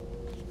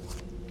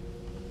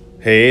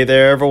Hey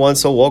there, everyone.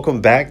 So,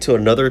 welcome back to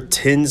another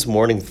Tin's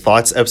Morning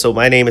Thoughts episode.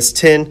 My name is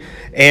Tin,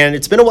 and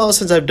it's been a while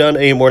since I've done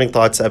a Morning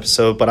Thoughts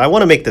episode, but I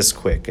want to make this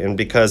quick. And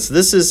because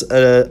this is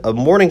a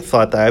morning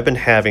thought that I've been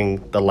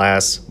having the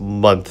last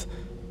month,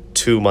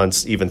 2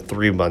 months, even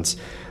 3 months.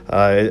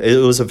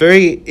 It was a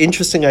very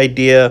interesting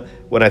idea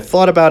when I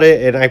thought about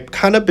it, and I've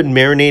kind of been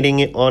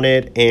marinating on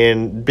it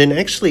and been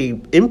actually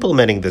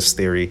implementing this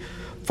theory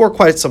for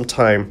quite some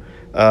time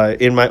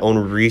in my own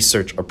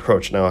research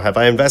approach. Now, have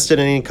I invested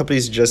in any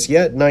companies just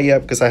yet? Not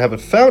yet, because I haven't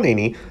found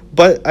any,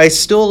 but I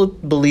still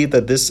believe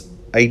that this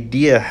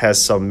idea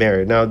has some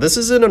merit. Now, this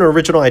isn't an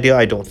original idea,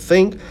 I don't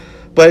think,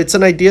 but it's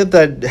an idea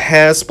that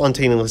has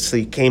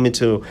spontaneously came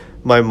into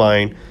my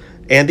mind.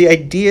 And the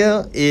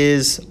idea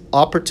is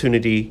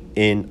opportunity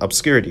in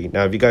obscurity.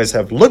 Now, if you guys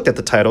have looked at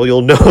the title,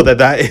 you'll know that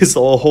that is the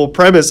whole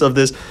premise of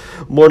this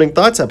Morning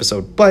Thoughts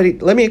episode.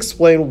 But let me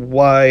explain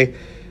why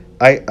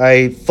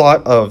I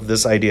thought of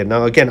this idea.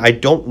 Now, again, I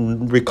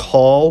don't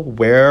recall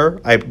where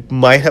I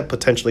might have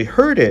potentially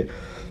heard it,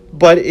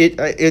 but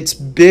it's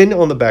been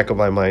on the back of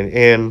my mind.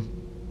 And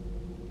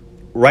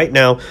right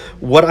now,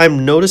 what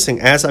I'm noticing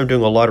as I'm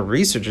doing a lot of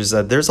research is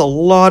that there's a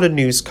lot of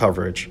news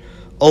coverage,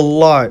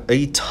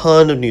 a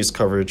ton of news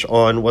coverage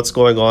on what's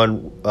going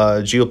on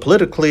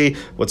geopolitically,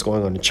 what's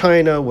going on in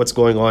China, what's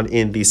going on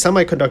in the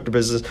semiconductor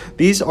business.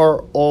 These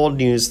are all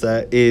news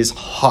that is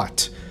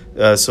hot,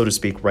 so to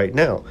speak, right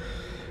now.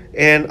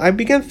 And I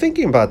began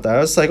thinking about that. I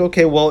was like,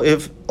 okay, well,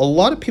 if a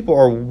lot of people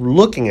are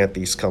looking at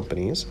these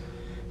companies,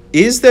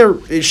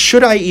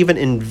 should I even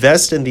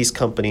invest in these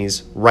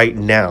companies right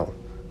now?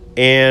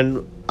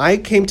 And I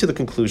came to the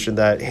conclusion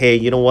that, hey,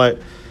 you know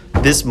what?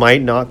 This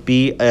might not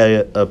be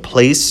a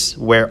place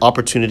where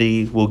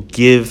opportunity will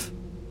give,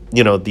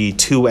 the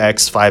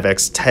 2x,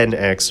 5x,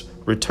 10x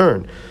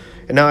return.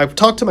 And now I've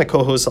talked to my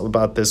co-host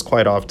about this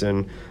quite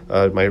often,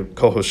 my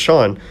co-host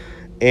Sean.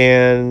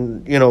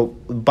 And,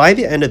 by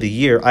the end of the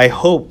year, I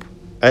hope,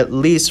 at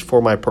least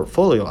for my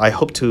portfolio, I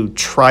hope to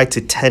try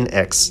to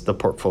 10x the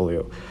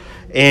portfolio.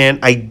 And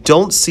I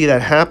don't see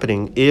that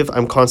happening if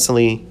I'm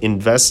constantly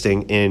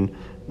investing in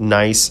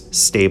nice,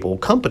 stable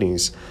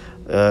companies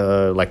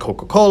like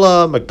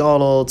Coca-Cola,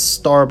 McDonald's,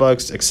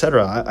 Starbucks,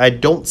 etc. I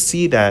don't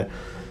see that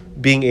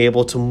being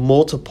able to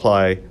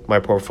multiply my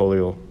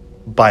portfolio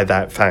by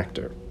that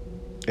factor.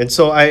 And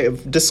so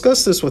I've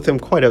discussed this with him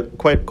quite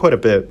a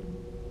bit.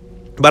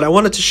 But I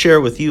wanted to share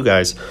with you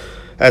guys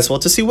as well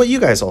to see what you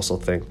guys also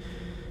think.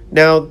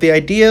 Now, the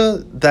idea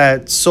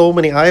that so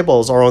many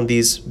eyeballs are on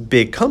these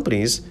big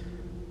companies,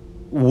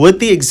 would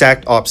the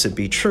exact opposite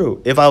be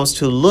true? If I was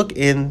to look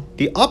in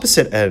the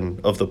opposite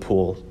end of the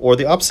pool or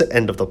the opposite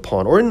end of the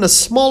pond or in a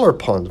smaller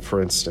pond, for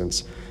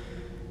instance,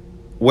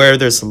 where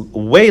there's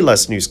way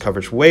less news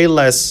coverage, way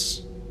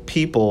less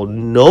people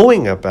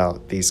knowing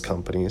about these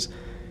companies,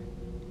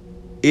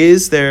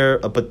 is there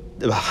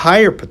a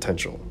higher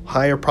potential,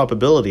 higher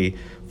probability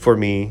for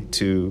me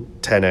to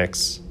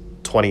 10x,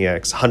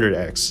 20x,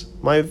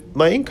 100x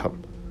my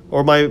income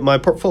or my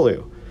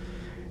portfolio?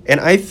 And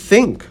I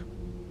think,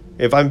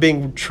 if I'm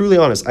being truly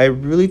honest, I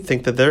really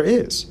think that there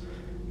is.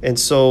 And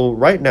so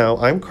right now,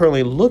 I'm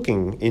currently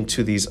looking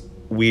into these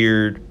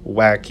weird,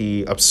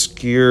 wacky,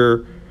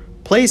 obscure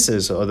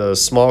places, or the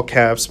small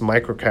caps,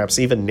 micro caps,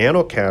 even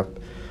nano cap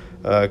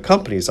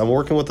companies. I'm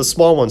working with the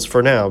small ones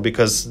for now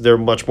because they're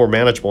much more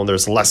manageable and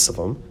there's less of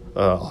them,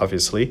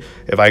 obviously.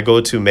 If I go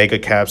to mega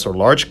caps or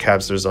large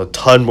caps, there's a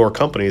ton more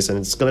companies and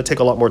it's going to take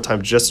a lot more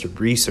time just to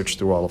research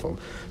through all of them.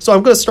 So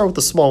I'm going to start with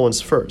the small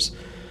ones first.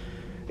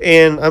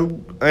 And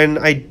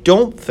I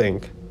don't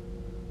think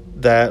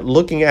that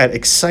looking at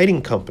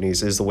exciting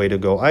companies is the way to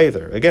go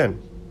either.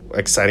 Again,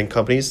 exciting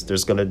companies,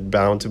 there's going to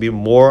bound to be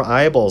more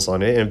eyeballs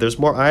on it. And if there's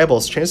more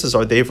eyeballs, chances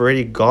are they've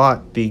already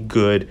got the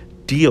good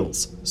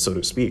deals, so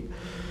to speak.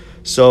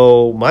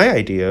 So my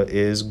idea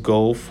is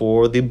go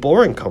for the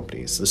boring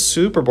companies, the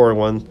super boring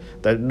one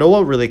that no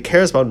one really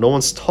cares about, no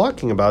one's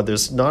talking about.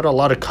 There's not a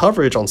lot of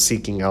coverage on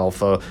Seeking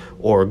Alpha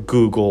or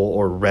Google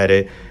or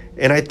Reddit.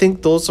 And I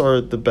think those are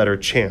the better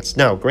chance.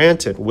 Now,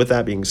 granted, with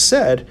that being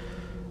said,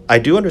 I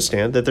do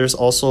understand that there's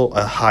also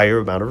a higher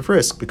amount of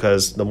risk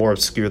because the more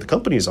obscure the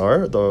companies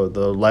are,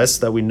 the less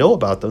that we know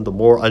about them, the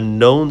more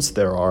unknowns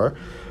there are,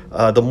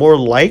 the more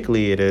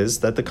likely it is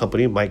that the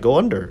company might go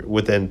under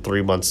within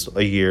 3 months,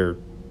 a year,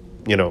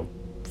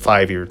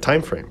 5-year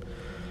time frame.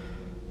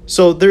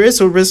 So there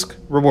is a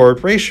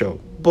risk-reward ratio,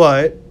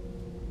 but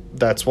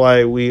that's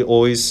why we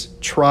always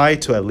try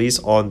to, at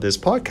least on this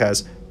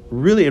podcast,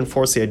 really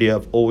enforce the idea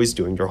of always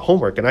doing your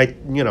homework. And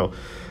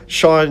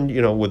Sean,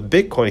 with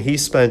Bitcoin, he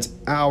spent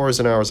hours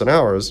and hours and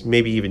hours,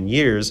 maybe even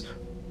years,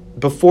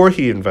 before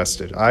he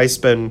invested. I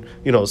spend,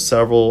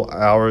 several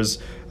hours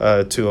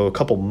to a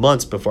couple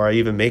months before I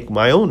even make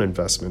my own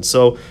investment.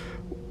 So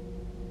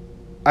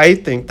I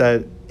think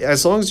that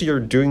as long as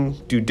you're doing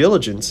due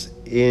diligence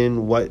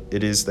in what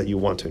it is that you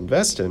want to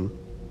invest in,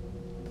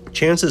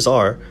 chances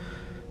are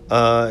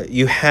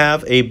you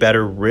have a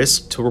better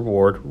risk to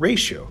reward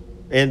ratio.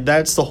 And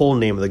that's the whole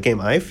name of the game,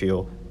 I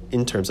feel,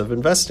 in terms of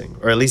investing,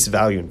 or at least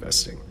value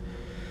investing.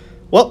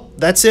 Well,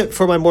 that's it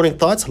for my morning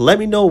thoughts. Let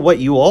me know what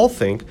you all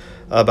think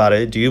about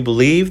it. Do you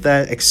believe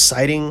that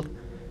exciting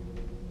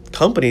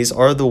companies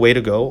are the way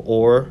to go,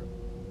 or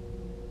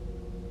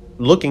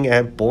looking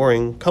at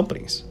boring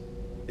companies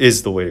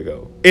is the way to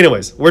go?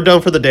 Anyways, we're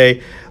done for the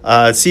day.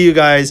 See you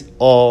guys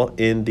all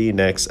in the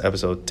next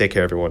episode. Take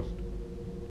care, everyone.